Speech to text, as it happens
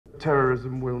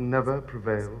terrorism will never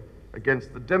prevail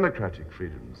against the democratic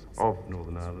freedoms of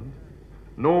Northern Ireland,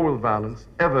 nor will violence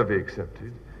ever be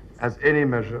accepted as any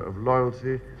measure of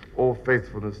loyalty or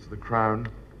faithfulness to the Crown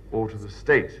or to the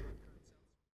state.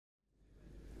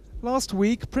 Last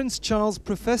week, Prince Charles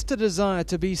professed a desire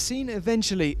to be seen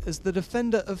eventually as the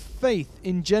defender of faith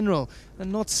in general,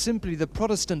 and not simply the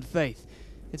Protestant faith.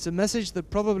 It's a message that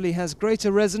probably has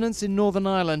greater resonance in Northern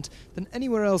Ireland than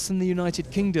anywhere else in the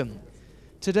United Kingdom.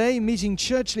 Today, meeting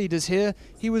church leaders here,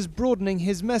 he was broadening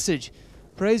his message,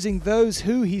 praising those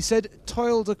who, he said,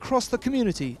 toiled across the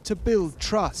community to build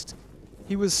trust.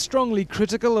 He was strongly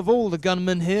critical of all the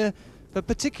gunmen here, but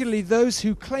particularly those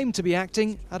who claim to be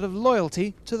acting out of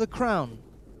loyalty to the Crown.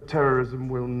 Terrorism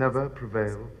will never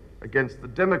prevail against the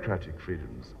democratic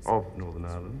freedoms of Northern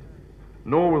Ireland,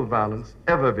 nor will violence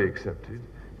ever be accepted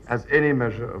as any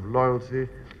measure of loyalty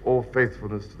or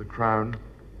faithfulness to the Crown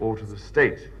or to the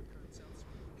state.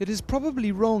 It is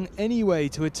probably wrong anyway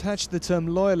to attach the term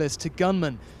loyalist to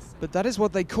gunmen, but that is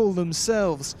what they call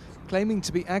themselves, claiming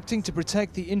to be acting to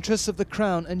protect the interests of the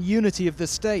Crown and unity of the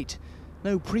state.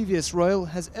 No previous royal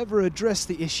has ever addressed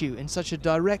the issue in such a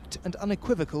direct and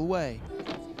unequivocal way.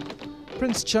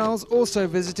 Prince Charles also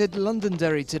visited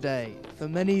Londonderry today, for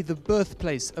many the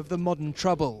birthplace of the modern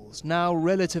Troubles, now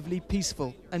relatively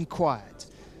peaceful and quiet.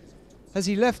 As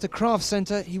he left the craft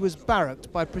centre, he was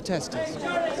barracked by protesters.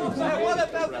 What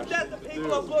about the death of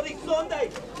people on Bloody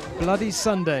Sunday? Bloody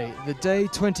Sunday, the day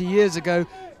 20 years ago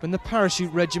when the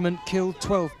parachute regiment killed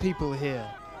 12 people here.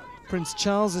 Prince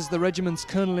Charles is the regiment's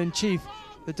colonel-in-chief,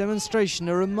 the demonstration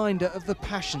a reminder of the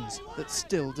passions that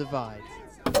still divide.